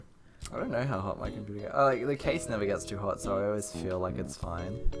I don't know how hot my computer gets. Like, the case never gets too hot, so I always feel like it's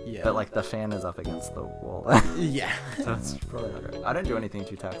fine. Yeah. But, like, the fan is up against the wall. Yeah. So it's probably not great. I don't do anything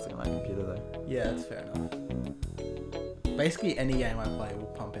too taxing on my computer, though. Yeah, that's fair enough. Basically, any game I play will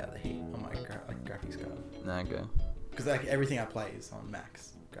pump out the heat on my graphics card. Nah, go. Because like everything I play is on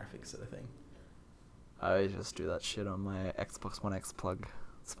max graphics sort of thing. I always just do that shit on my Xbox One X plug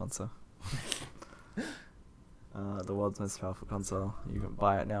sponsor. The world's most powerful console. You can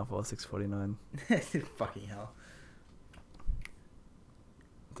buy it now for $649. Fucking hell.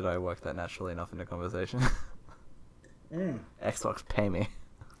 Did I work that naturally enough into conversation? Mm. Xbox, pay me.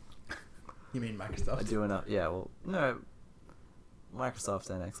 You mean Microsoft? I do enough. Yeah, well, no. Microsoft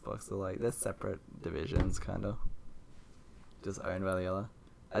and Xbox are like, they're separate divisions, kind of. Just owned by the other.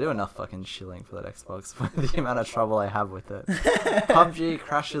 I do enough fucking shilling for that Xbox for the amount of trouble I have with it. PUBG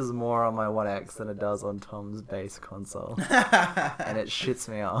crashes more on my One X than it does on Tom's base console. And it shits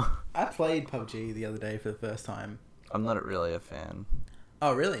me off. I played PUBG the other day for the first time. I'm not really a fan.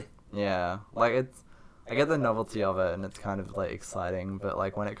 Oh, really? Yeah, like I get the novelty of it and it's kind of like exciting, but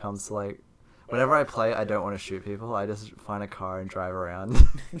like when it comes to like, whenever I play, I don't want to shoot people. I just find a car and drive around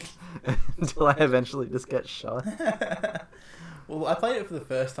until I eventually just get shot. Well, I played it for the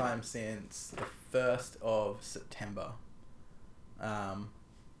first time since the 1st of September. I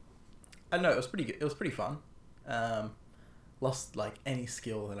don't know, it was pretty good. It was pretty fun. Lost like any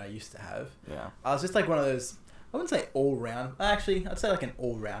skill that I used to have. Yeah. I was just like one of those, I wouldn't say all-round. Actually, I'd say like an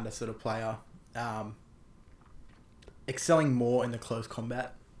all-rounder sort of player. Excelling more in the close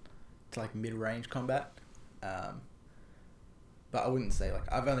combat to like mid-range combat. But I wouldn't say like,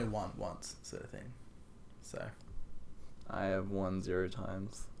 I've only won once sort of thing. So... I have won 0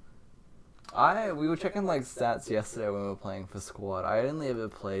 times. We were checking like stats yesterday when we were playing for squad. I only ever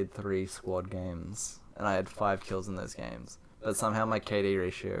played 3 squad games, and I had 5 kills in those games. But somehow my KD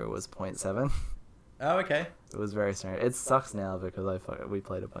ratio was 0.7. Oh, okay. It was very strange. It sucks now because we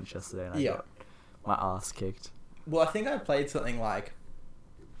played a bunch yesterday and I got my ass kicked. Well, I think I played something like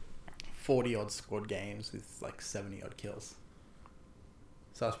 40 odd squad games with like 70 odd kills.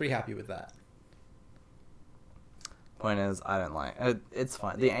 So I was pretty happy with that. Point is, I don't like it. It's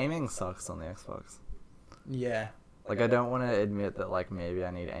fine. The aiming sucks on the Xbox. Yeah. Like, I don't want to admit that, like, maybe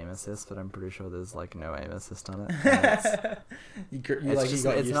I need aim assist, but I'm pretty sure there's, like, no aim assist on it. you got used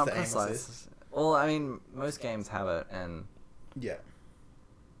it's not to aim precise. assist. Well, I mean, most games have it, and Yeah.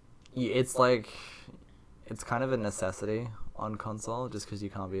 it's, like, it's kind of a necessity on console, just because you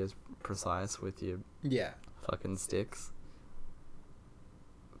can't be as precise with your Yeah. fucking sticks.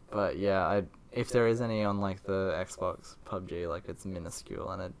 But, yeah, if there is any on, like, the Xbox PUBG, like, it's minuscule,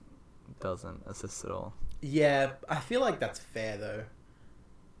 and it doesn't assist at all. Yeah, I feel like that's fair though.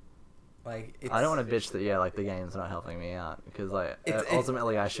 Like, it's... I don't want to bitch that, like, the game's not helping me out, because, like,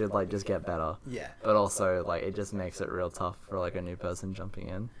 ultimately I should, like, just get better. Yeah. But also, like, it just makes it real tough for, like, a new person jumping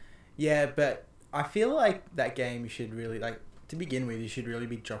in. Yeah, but I feel like that game you should really, like, to begin with, you should really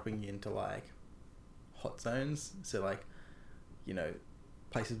be dropping into, like, hot zones. So, like, you know,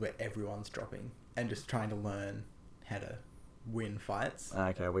 places where everyone's dropping and just trying to learn how to win fights.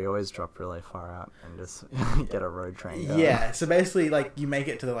 Okay, we always drop really far out and just get a road train going. Yeah, so basically, like, you make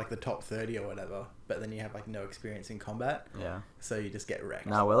it to the top 30 or whatever, but then you have, like, no experience in combat. Yeah. So you just get wrecked.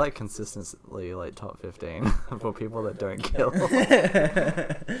 No, we're, like, consistently, like, top 15 for people that don't kill.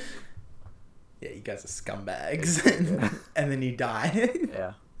 Yeah, you guys are scumbags. And then you die.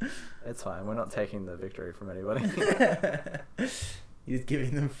 Yeah. It's fine. We're not taking the victory from anybody. You're just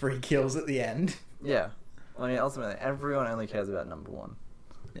giving them free kills at the end. Yeah. I mean, ultimately, everyone only cares about number 1.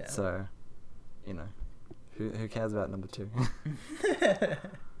 Yeah. So, you know, who cares about number 2?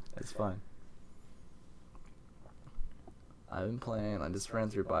 It's fine. I've been playing, I just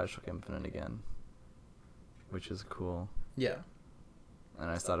ran through Bioshock Infinite again, which is cool. Yeah. And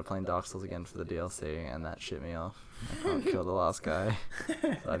I started playing Dark Souls again for the DLC, and that shit me off. I can't kill the last guy,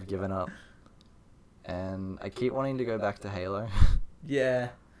 so I've given up. And I keep wanting to go back to Halo. Yeah.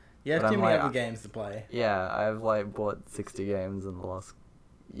 You have But too I'm many like, other games to play. Yeah, I've, like, bought 60 games in the last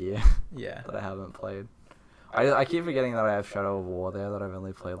year Yeah. that I haven't played. I keep forgetting that I have Shadow of War there that I've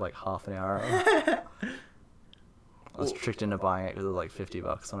only played, like, half an hour of. I was tricked into buying it because it was, like,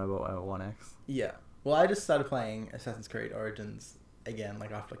 $50 when I bought my One X. Yeah. Well, I just started playing Assassin's Creed Origins again,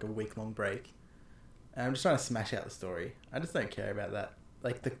 like, after, like, a week-long break. And I'm just trying to smash out the story. I just don't care about that.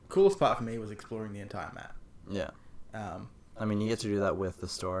 Like, the coolest part for me was exploring the entire map. Yeah. I mean, you get to do that with the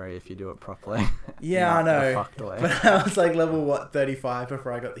story if you do it properly. Yeah, I Not the know. fucked way. But I was like level 35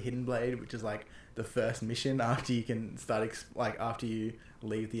 before I got the Hidden Blade, which is like the first mission after you can start after you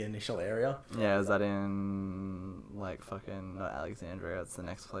leave the initial area. Yeah, is that in like fucking not Alexandria? It's the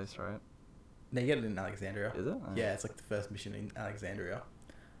next place, right? No, you get it in Alexandria. Is it? Yeah, it's like the first mission in Alexandria.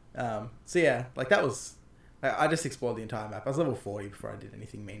 So yeah, like that was. I just explored the entire map. I was level 40 before I did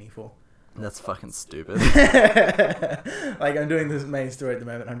anything meaningful. That's fucking stupid. Like I'm doing this main story at the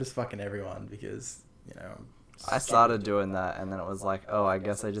moment. I'm just fucking everyone because I'm I started doing that, and then it was like, oh, I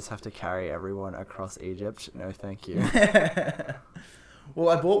guess I just have to carry everyone across Egypt. No, thank you. Well,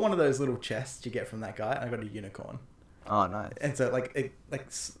 I bought one of those little chests you get from that guy, and I got a unicorn. Oh, nice. And so it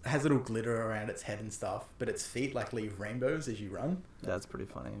has little glitter around its head and stuff, but its feet leave rainbows as you run. That's pretty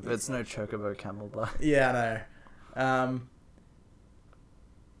funny. But it's no Chocobo camel though. Yeah, I know.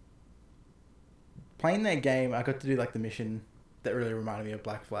 Playing that game, I got to do the mission that really reminded me of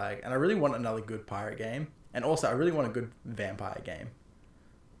Black Flag, and I really want another good pirate game, and also I really want a good vampire game.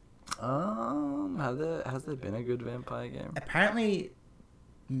 Has there been a good vampire game? Apparently,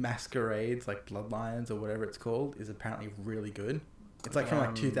 Masquerades, Bloodlines or whatever it's called, is apparently really good. It's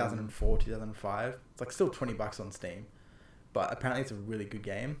from 2004, 2005. It's still $20 on Steam, but apparently it's a really good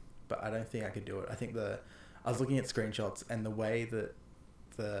game. But I don't think I could do it. I think I was looking at screenshots, and the way that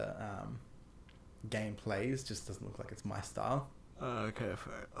the game plays just doesn't look like it's my style. Okay,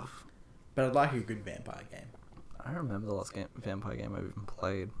 fair enough. But I'd like a good vampire game. I don't remember the last vampire game I've even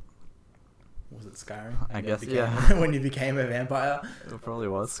played. Was it Skyrim? I guess, yeah. When you became a vampire? It probably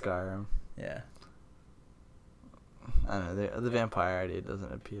was Skyrim. Yeah. I don't know, the vampire idea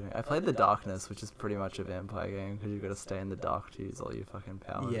doesn't appeal to me. I played The Darkness, which is pretty much a vampire game, because you've got to stay in the dark to use all your fucking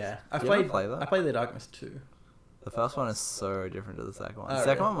powers. Yeah. Did you ever play that? I played The Darkness too. The first one is so different to the second one. Oh, The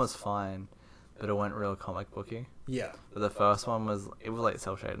second really? one was fine, but it went real comic booky. Yeah. But the first one was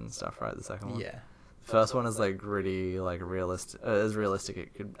cel shaded and stuff, right? The second one. Yeah. The first one is gritty, realistic, as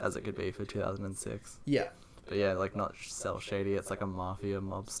realistic as it could be for 2006. Yeah. But yeah, not cel shady. It's a mafia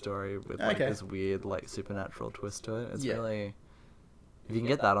mob story with Okay. this weird supernatural twist to it. It's Yeah. really, if you can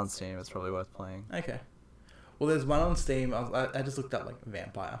get that on Steam, it's probably worth playing. Okay. Well, there's one on Steam. I just looked up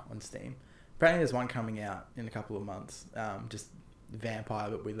Vampire on Steam. Apparently, there's one coming out in a couple of months. Just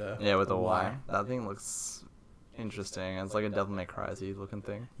Vampire, but with a with a Y. That thing looks interesting. It's like a Devil May Cry-y looking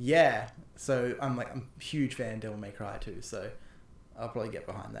thing. Yeah. So I'm a huge fan of Devil May Cry too. So I'll probably get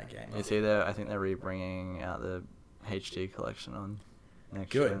behind that game. You see, I think they're rebringing out the HD collection on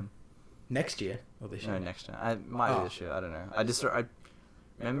next Good. year. Next year or this year? No, next year. I might be this year. I don't know. I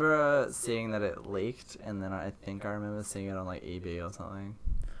remember seeing that it leaked, and then I think I remember seeing it on EB or something.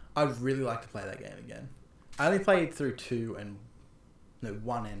 I'd really like to play that game again. I only played through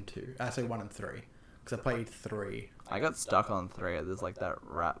 1 and 2. So 1 and 3. Because I played 3. I got stuck on 3. There's that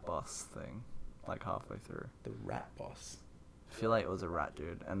rat boss thing, halfway through. The rat boss. I feel like it was a rat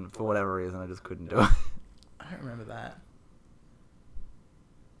dude, and for whatever reason, I just couldn't do it. I don't remember that.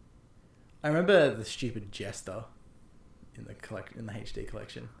 I remember the stupid jester in the HD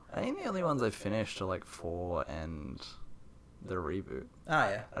collection. I think the only ones I finished are 4 and the reboot. Ah,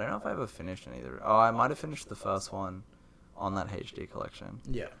 yeah. I don't know if I ever finished any of the... Oh, I might have finished the first one on that HD collection.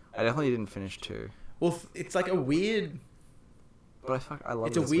 Yeah. I definitely didn't finish 2. Well, it's a weird... But I love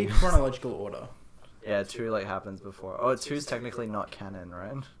It's a this weird game. chronological order. Yeah, 2 happens before. Oh, 2's technically not canon,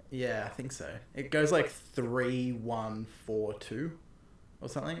 right? Yeah, I think so. It goes 3, 1, 4, 2 or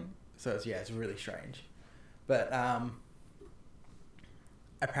something. So it's really strange. But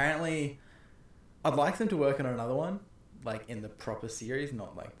apparently I'd like them to work on another one, in the proper series,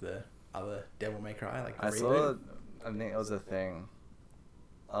 not the other Devil May Cry, the I reboot. saw, I think it was a thing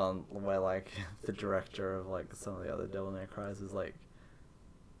where the director of some of the other Devil May Cries is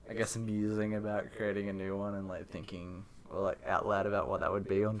I guess musing about creating a new one and thinking out loud about what that would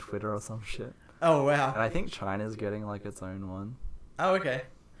be on Twitter or some shit. Oh, wow. And I think China's getting its own one. Oh, okay.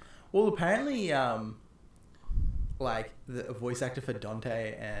 Well, apparently, the voice actor for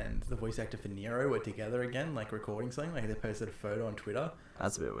Dante and the voice actor for Nero were together again, recording something. They posted a photo on Twitter.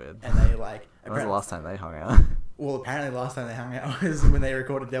 That's a bit weird. And they, When was the last time they hung out? Well, apparently the last time they hung out was when they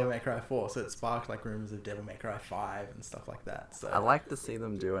recorded Devil May Cry 4, so it sparked rumors of Devil May Cry 5 and stuff like that. So I'd like to see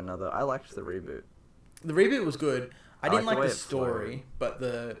them do another. I liked the reboot. the reboot was good. I didn't like the like way the it story, flowed. but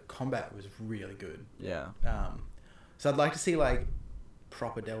the combat was really good. Yeah. So I'd like to see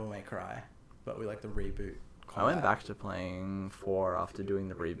proper Devil May Cry, but with the reboot combat. I went back to playing 4 after doing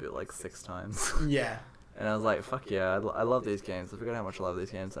the reboot 6 times. Yeah. And I was like, fuck yeah, I love these games. I forgot how much I love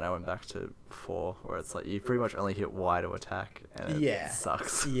these games. And I went back to 4, where it's you pretty much only hit Y to attack. And it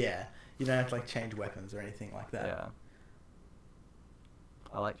sucks. Yeah. You don't have to change weapons or anything like that. Yeah.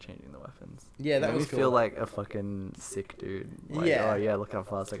 I like changing the weapons. Yeah, that Made was me cool. feel like a fucking sick dude. Like, Yeah. oh yeah, look how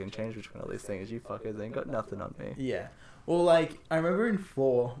fast I can change between all these things. You fuckers ain't got nothing on me. Yeah. Well, like, I remember in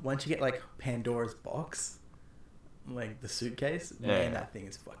 4, once you get, like, Pandora's box, like, the suitcase, man, Yeah. that thing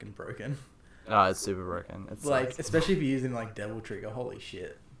is fucking broken. Oh, it's super broken. It's Like, especially if you're using, like, Devil Trigger, holy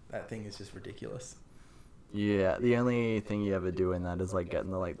shit. That thing is just ridiculous. yeah, the only thing you ever do in that is like getting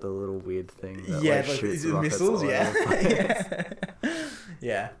the little weird thing that Yeah, like like, shoots is it rockets missiles? all over Yeah. the place. Yeah.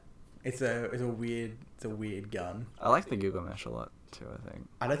 Yeah. It's a weird gun. I like the Gilgamesh a lot too, I think.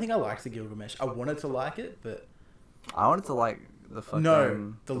 I don't think I liked the Gilgamesh. I wanted to like it, but I wanted to like the fucking...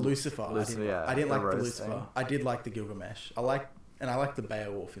 no, the Lucifer. Lucifer, yeah. I didn't the like the roast Lucifer. thing. I did like the Gilgamesh. I like the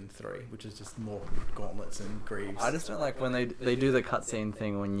Beowulf in 3, which is just more gauntlets and greaves. I just don't like when they do the cutscene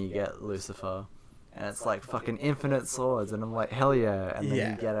thing when you get Lucifer, and it's like fucking infinite swords, and I'm like, hell yeah, and then Yeah.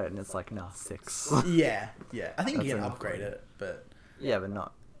 you get it, and it's like, nah, 6. Yeah. I think you That's can enough. upgrade it, but Yeah, but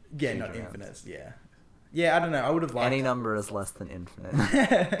not yeah, huge not amounts. infinites. Yeah. Yeah, I don't know. I would have liked Any number is less than infinite.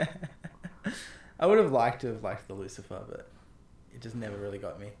 I would have liked to have liked the Lucifer, but it just never really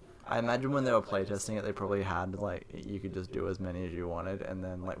got me. I imagine when they were playtesting it, they probably had like you could just do as many as you wanted, and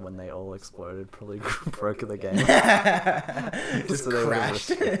then like when they all exploded, probably broke the game. Just so they would've crashed.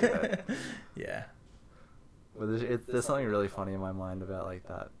 restricted it. Yeah. But there's something really funny in my mind about like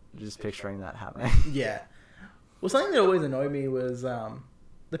that. Just picturing that happening. Yeah. Well, something that always annoyed me was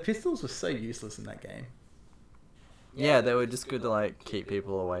the pistols were so useless in that game. Yeah, they were just good to like keep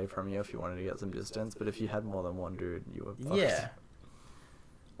people away from you if you wanted to get some distance. But if you had more than one dude, you were fucked. Yeah.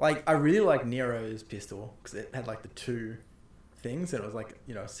 Like, I really like Nero's pistol because it had like the 2 things and it was like,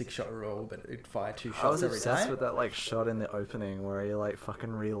 you know, a 6-shot roll, but it'd fire 2 shots I was every obsessed time. with that like shot in the opening where he like fucking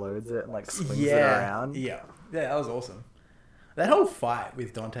reloads it and like swings it Yeah. around. Yeah, that was awesome. That whole fight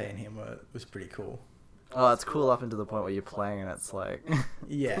with Dante and him was pretty cool. Oh, it's cool up until the point where you're playing and it's like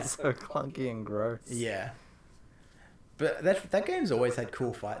Yeah. it's so clunky and gross. Yeah. But that game's always had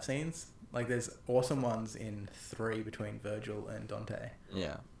cool fight scenes. Like, there's awesome ones in 3 between Virgil and Dante.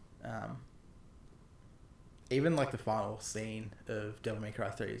 Yeah. Even like the final scene of Devil May Cry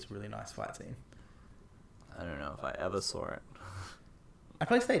 3 is a really nice fight scene. I don't know if I ever saw it. I'd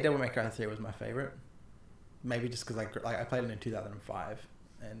probably say Devil May Cry 3 was my favorite. Maybe just because I played it in 2005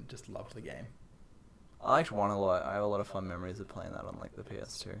 and just loved the game. I liked 1 a lot. I have a lot of fun memories of playing that on like the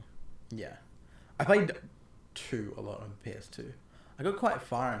PS2. Yeah. I played 2 a lot on PS2. I got quite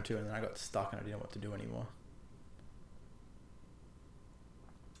far in 2 and then I got stuck and I didn't know what to do anymore.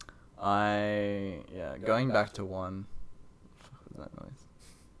 Going back to 1. Fuck was that noise?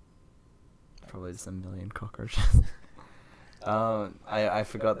 Probably just a million cockroaches. I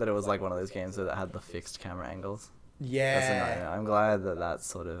forgot that it was like one of those games that had the fixed camera angles. Yeah. That's a nightmare. I'm glad that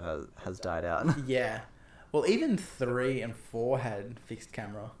sort of has died out. Yeah. Well, even 3 and 4 had fixed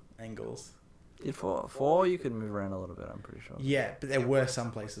camera angles. Did 4 you could move around a little bit, I'm pretty sure. Yeah, but there were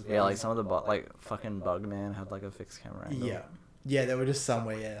some places where... Yeah, like some of the like fucking Bugman had like a fixed camera angle. Yeah. Yeah, there were just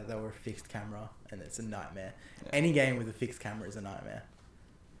somewhere, yeah, they were a fixed camera, and it's a nightmare. Yeah. Any game with a fixed camera is a nightmare.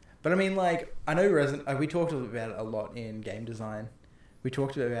 But I mean, like, I know we talked about it a lot in game design. We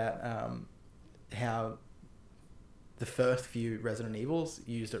talked about how the first few Resident Evils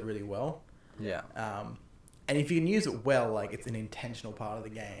used it really well. Yeah. And if you can use it well, like, it's an intentional part of the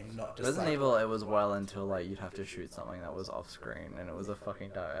game, not just Resident like... Evil, it was well until like you'd have to shoot something that was off screen, and it was a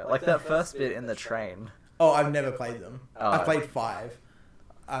fucking diet. Like that first bit in the train. Oh, I've never played them. Oh. I played 5.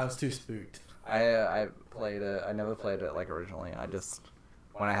 I was too spooked. I played it. I never played it like originally. I just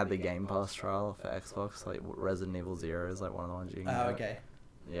when I had the Game Pass trial for Xbox, like Resident Evil 0 is like one of the ones you can. Oh, get. okay.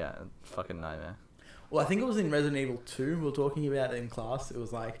 Yeah, fucking nightmare. Well, I think it was in Resident Evil 2 we were talking about in class. It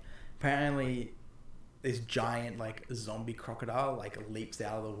was like, apparently this giant like zombie crocodile like leaps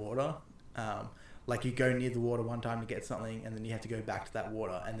out of the water. Like you go near the water one time to get something and then you have to go back to that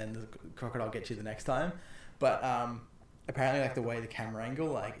water and then the crocodile gets you the next time. But apparently like the way the camera angle,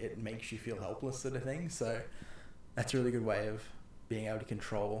 like it makes you feel helpless sort of thing. So that's a really good way of being able to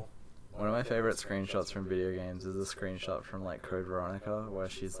control. One of my favorite screenshots from video games is a screenshot from like Code Veronica where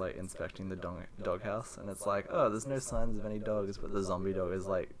she's like inspecting the doghouse and it's like, oh, there's no signs of any dogs, but the zombie dog is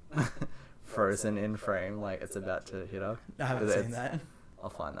like frozen in frame, like it's about to hit her. I haven't It's- seen that. I'll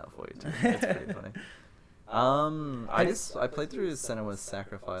find that for you too. It's pretty funny. I played through Senua's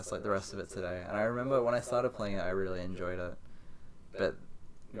Sacrifice like the rest of it today, and I remember when I started playing it, I really enjoyed it. But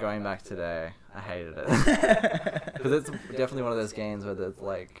going back today, I hated it because it's definitely one of those games where it's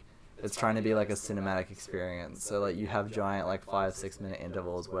like it's trying to be like a cinematic experience. So like you have giant like 5-6 minute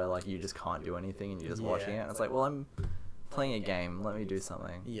intervals where like you just can't do anything and you're just watching it. And it's like, well, I'm playing a game. Let me do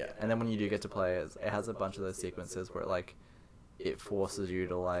something. Yeah. And then when you do get to play it, it has a bunch of those sequences where like it forces you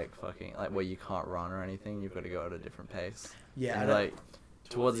to like fucking like where you can't run or anything. You've got to go at a different pace. Yeah, And like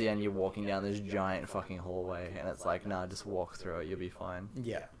towards the end, you're walking down this giant fucking hallway, and it's like, nah, just walk through it. You'll be fine.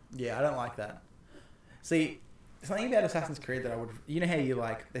 yeah, I don't like that. See, something about Assassin's Creed that I would, you know how you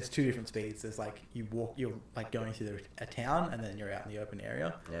like, there's two different speeds. There's like you're like going through a town, and then you're out in the open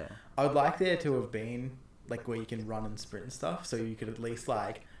area. Yeah. I would like there to have been like where you can run and sprint and stuff, so you could at least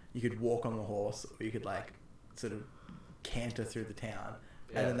like you could walk on the horse, or you could like sort of canter through the town,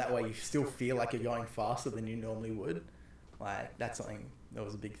 and then that way you still feel like you're going faster than you normally would. Like that's something that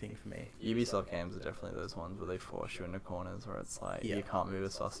was a big thing for me. Ubisoft games are definitely those ones where they force you into corners where it's like Yeah. you can't move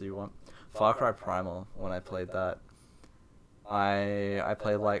as fast as you want. Far Cry Primal, when I played that, I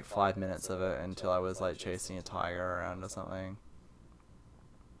played like 5 minutes of it until I was like chasing a tiger around or something.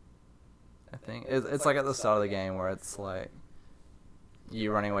 I think it's like at the start of the game where it's like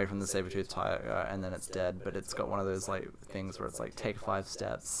you running away from the saber-toothed tiger and then it's dead, but it's got one of those like things where it's like take 5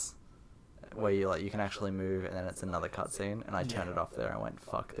 steps where you like you can actually move, and then it's another cutscene, and I turned it off there. I went,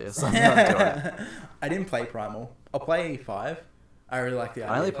 fuck this, I'm not doing it. I didn't play Primal. I'll play 5. I really like the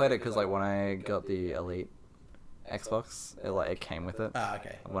idea. I only played it because like when I got the Elite Xbox, it came with it. Ah,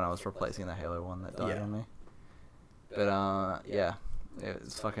 okay. When I was replacing the Halo one that died Yeah. on me. But yeah,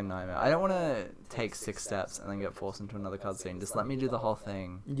 it's fucking nightmare. I don't want to take 6 steps and then get forced into another cutscene. Just let me do the whole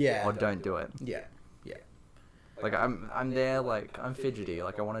thing. Yeah. Or don't do it. Yeah. Like I'm there, like I'm fidgety,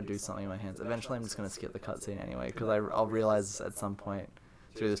 like I want to do something in my hands. Eventually, I'm just gonna skip the cutscene anyway, because I'll realize at some point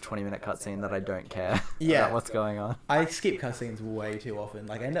through this 20-minute cutscene that I don't care about what's going on. I skip cutscenes way too often.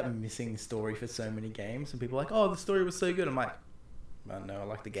 Like I end up missing story for so many games, and people are like, "Oh, the story was so good." I'm like, "Well, no, I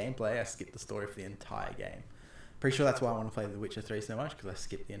like the gameplay. I skipped the story for the entire game." Pretty sure that's why I want to play The Witcher 3 so much, because I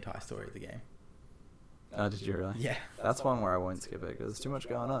skipped the entire story of the game. Oh, did you really? Yeah. That's one where I won't skip it because there's too much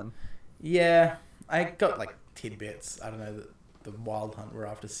going on. Yeah, I got like tidbits. I don't know, the Wild Hunt were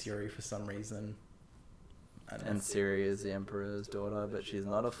after Ciri for some reason. I don't know. And Ciri is the Emperor's daughter, but she's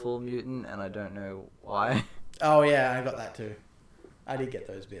not a full mutant, and I don't know why. Oh yeah, I got that too. I did get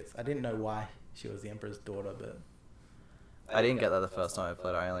those bits. I didn't know why she was the Emperor's daughter, but I didn't get that the first time I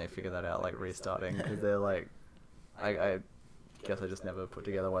played. I only figured that out like restarting, because they're like, I guess I just never put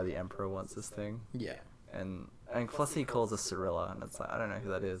together why the Emperor wants this thing. yeah. And plus he calls us Cirilla, and it's like, I don't know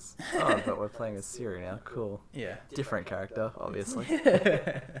who that is. Oh, but we're playing as Ciri now. Cool. Yeah. Different character, obviously.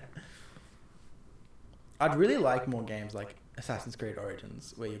 I'd really like more games like Assassin's Creed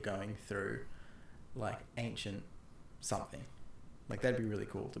Origins, where you're going through like ancient something. Like that'd be really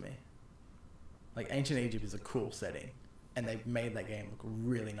cool to me. Like ancient Egypt is a cool setting, and they've made that game look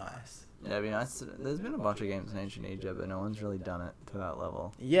really nice. Yeah, it'd be nice. There's been a bunch of games in ancient Egypt, but no one's really done it to that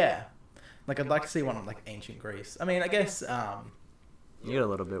level. Yeah. Like I'd like to see one of like ancient Greece. I mean, I guess You get a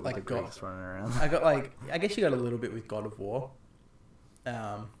little bit with like the Greeks running around. I guess you got a little bit with God of War.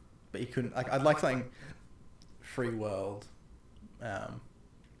 But you couldn't like I'd like something free world.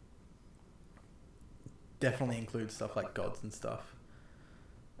 Definitely include stuff like gods and stuff.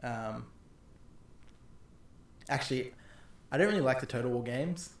 Actually, I don't really like the Total War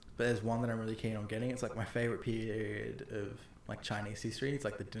games, but there's one that I'm really keen on getting. It's like my favorite period of like Chinese history. It's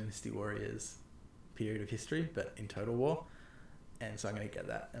like the Dynasty Warriors period of history, but in Total War. And so I'm gonna get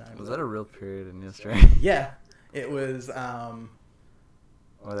that. And Was that a real period in history? Yeah, it was.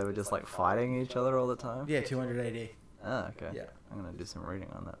 Where they were just like fighting each other all the time? Yeah, 200 AD. Ah, okay. Yeah. I'm gonna do some reading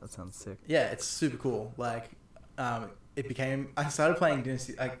on that. That sounds sick. Yeah, it's super cool. Like, it became. I started playing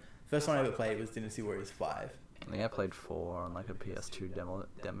Dynasty. Like, first one I ever played was Dynasty Warriors 5. I think I played 4 on like a PS2 demo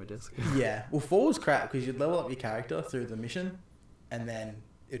disc. Yeah, well, 4 was crap because you'd level up your character through the mission, and then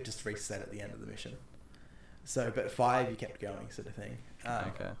it just reset at the end of the mission. So, but 5 you kept going, sort of thing.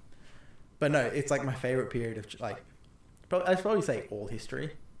 Okay. But no, it's like my favorite period of like. I'd probably say all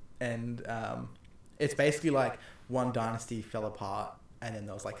history, and it's basically like one dynasty fell apart, and then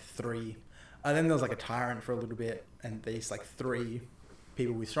there was like 3, and then there was like a tyrant for a little bit, and these like 3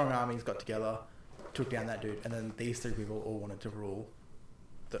 people with strong armies got together, took down that dude, and then these 3 people all wanted to rule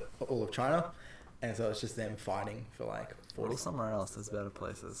all of China, and so it's just them fighting for like 40. Rule somewhere else. There's better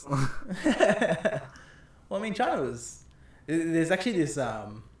places. Well, I mean, China was. There's actually this.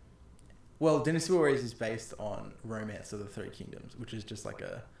 Well, Dynasty Warriors is based on Romance of the Three Kingdoms, which is just like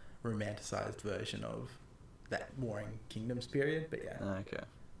a romanticized version of that Warring Kingdoms period. But yeah. Okay.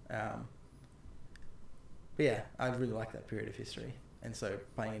 But yeah, I really like that period of history, and so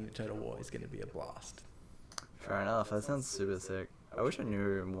playing in Total War is going to be a blast. Fair enough. That sounds super sick. I wish I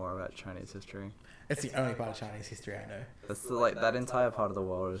knew more about Chinese history. It's the only part of Chinese history I know. That's like that entire part of the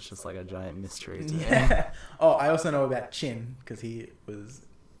world is just like a giant mystery to me. Yeah. Oh, I also know about Qin because he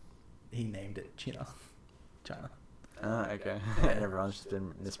named it China. Okay. Yeah. And everyone's just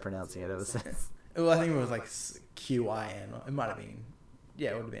been mispronouncing it ever since. Well, I think it was like QIN. Or it might have been.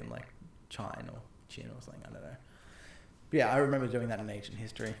 Yeah, it would have been like Chine or Chin or something. I don't know. But yeah, I remember doing that in ancient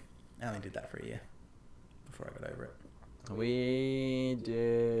history. I only did that for a year before I got over it. We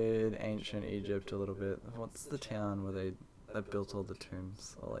did ancient Egypt a little bit. What's the town where they built all the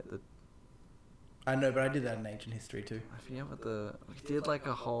tombs? Or like the... I know, but I did that in ancient history too. I forget what the... We did like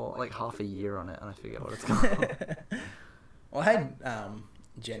a whole... Like half a year on it, and I forget what it's called. Well, I had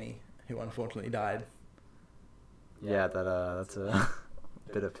Jenny, who unfortunately died. Yeah, that's a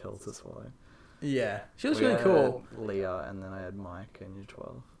bit of pill to swallow. Yeah, she was We really had cool. Leah, and then I had Mike in year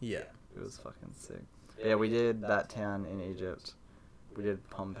 12. Yeah. It was fucking sick. Yeah, we did that town in Egypt. We did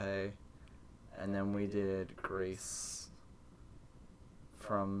Pompeii. And then we did Greece.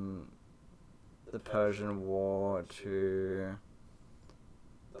 From the Persian War to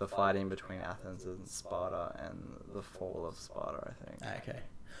the fighting between Athens and Sparta and the fall of Sparta, I think. Okay.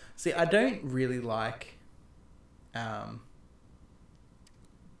 See, I don't really like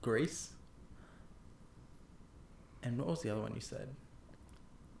Greece. And what was the other one you said?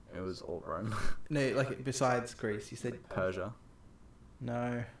 It was all Rome. No, like besides Greece, you said Persia.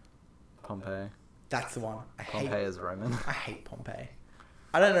 no. Pompeii. That's the one. Pompeii is Roman. I hate Pompeii.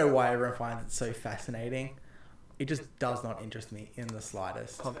 I don't know why everyone finds it so fascinating. It just does not interest me in the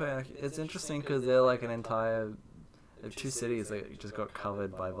slightest. Pompeii, like, it's interesting because they're like an entire... Two cities that just got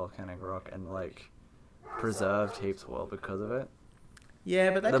covered by volcanic rock and like preserved heaps well because of it.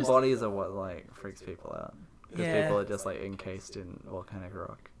 Yeah, but that The just... bodies are what like freaks people out. Because Yeah. people are just like encased in volcanic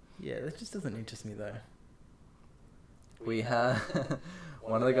rock. Yeah, that just doesn't interest me though. We had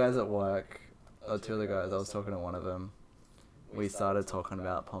one of the guys at work, or two of the guys, I was talking to one of them. We started talking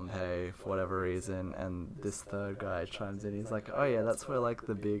about Pompeii for whatever reason, and this third guy chimes in. He's like, "Oh yeah, that's where like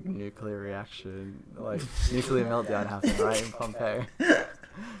the big nuclear reaction, like nuclear meltdown happened, right, in Pompeii."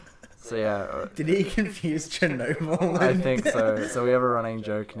 So yeah, Did he confuse Chernobyl? I think so. So we have a running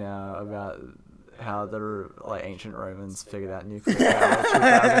joke now about how the like ancient Romans figured out nuclear power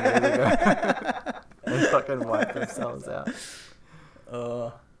 2,000 years ago and fucking wiped themselves out.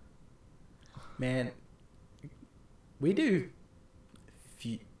 Man, we do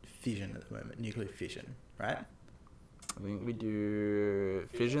fission at the moment, nuclear fission, right? I think we do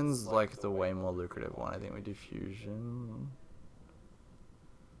fission's like the way more lucrative one. I think we do fusion.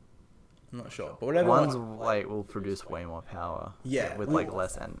 I'm not sure, but whatever. One's like will produce way more power. Yeah. With like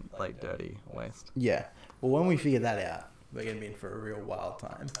less and like dirty waste. Yeah. Well, when we figure that out, we're gonna be in for a real wild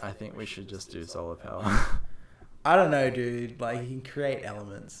time. I think we should just do solar power. I don't know, dude. Like, you can create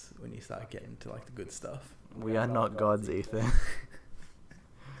elements when you start getting to like the good stuff. We are not gods, Ethan.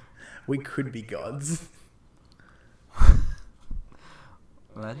 We could be gods.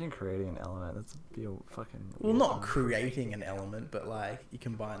 Imagine creating an element. That's be a fucking. Well, weird not one. creating an element, but like you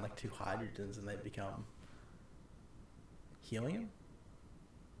combine like two hydrogens and they become helium.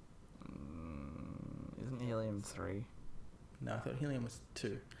 Isn't helium 3? No, I thought helium was 2.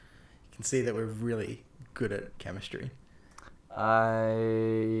 You can see that we're really good at chemistry. I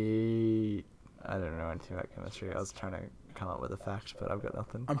don't know anything about chemistry. I was trying to come up with a fact, but I've got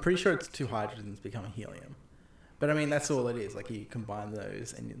nothing. I'm pretty sure it's two hydrogens becoming helium. But I mean, that's all it is. Like, you combine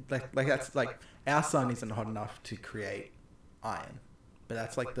those, and like that's like our sun isn't hot enough to create iron, but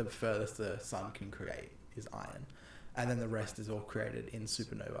that's like the furthest the sun can create is iron, and then the rest is all created in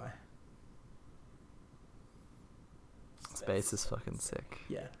supernovae. Space is fucking sick.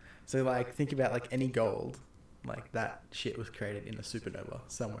 Yeah. So like, think about like any gold, like that shit was created in a supernova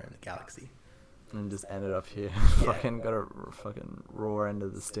somewhere in the galaxy. And just ended up here. Yeah. Fucking got a fucking raw end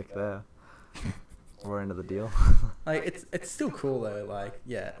of the stick there. Raw end of the deal. Like, it's still cool though. Like,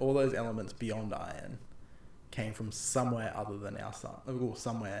 yeah, all those elements beyond iron came from somewhere other than our sun. Or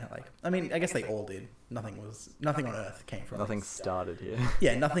somewhere like, I mean, I guess they all did. Nothing on Earth came from. Nothing started here.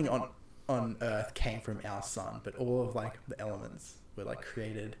 Yeah, nothing on Earth came from our sun, but all of like the elements were like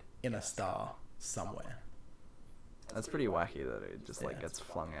created in a star somewhere. That's pretty wacky that it just like Yeah. gets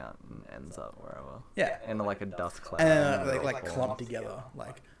flung out and ends up wherever. Yeah. In like a dust cloud. And and they it like all clump forms. together,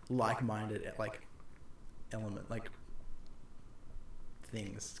 like-minded like element, like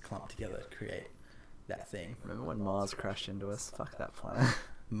things clump together to create that thing. Remember when Mars crashed into us? Fuck that planet.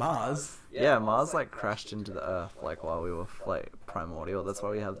 Mars. Yeah, Mars like crashed into the Earth like while we were like primordial. That's why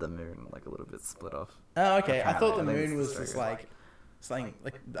we have the moon like a little bit split off. Oh, okay. I thought the Apparently, I think moon it's was just very like something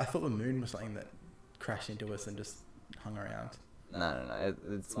like I thought the moon was something that crashed into us and just hung around. No.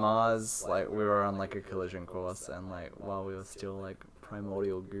 It's Mars. Like we were on like a collision course, and like while we were still like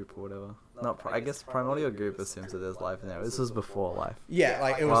primordial goop or whatever. Not I guess primordial goop assumes that there's life in there. This was before life. Yeah,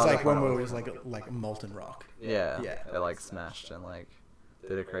 like it was Well, like that's when what we I were was just like molten rock. Yeah. Yeah. They like smashed and like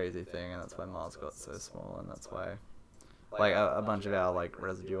did a crazy thing, and that's why Mars got so small, and that's why like a bunch of our like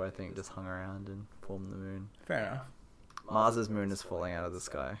residue, I think, just hung around and formed the moon. Fair enough. Mars's moon is falling out of the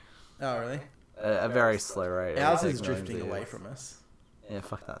sky. Oh, really? A very slow rate. It Ours would is take millions drifting of away years. from us. Yeah,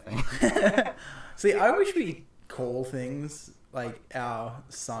 fuck that thing. See, I wish we call things like our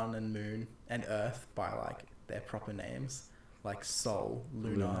sun and moon and earth by like their proper names, like Sol,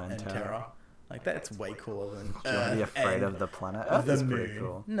 Luna, and Terra. Like that's way cooler than Do you want to be Earth afraid and of the planet? Earth the is pretty moon.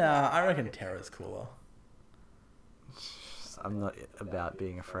 cool. Nah, I reckon Terra's cooler. I'm not about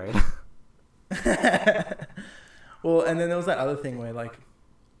being afraid. Well, and then there was that other thing where like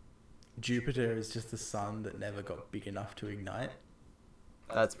Jupiter is just the sun that never got big enough to ignite.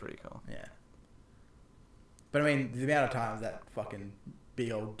 That's pretty cool. Yeah. But I mean, the amount of times that fucking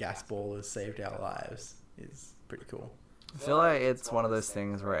big old gas ball has saved our lives is pretty cool. I feel like it's one of those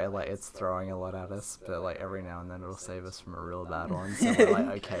things where it's throwing a lot at us, but like every now and then it'll save us from a real bad one, so we're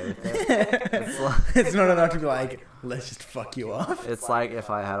like okay with it. It's like, It's not enough to be like, let's just fuck you off. it's like if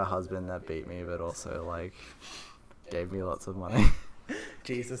I had a husband that beat me, but also like gave me lots of money.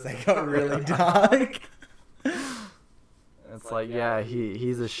 Jesus, they got really dark. It's like, yeah,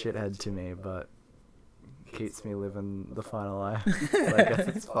 he's a shithead to me, but keeps me living the final life. So I guess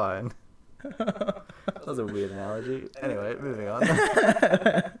it's fine. That was a weird analogy. Anyway, moving on.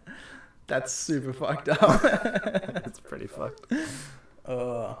 That's super fucked up. It's pretty fucked. We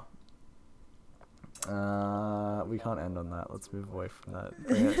can't end on that. Let's move away from that.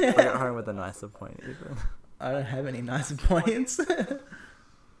 Bring it home with a nicer point, Ethan. I don't have any nice points.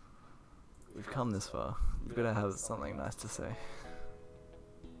 We've come this far. You've got to have something nice to say.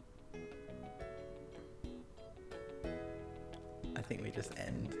 I think we just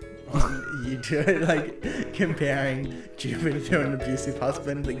end on you two like comparing Jupiter to an abusive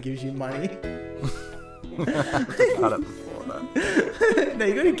husband that gives you money. I've had it before, though. No,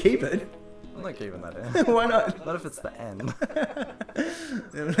 you gotta keep it. I'm not keeping that in. Why not? Not if it's the end.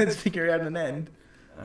 Let's figure out an end.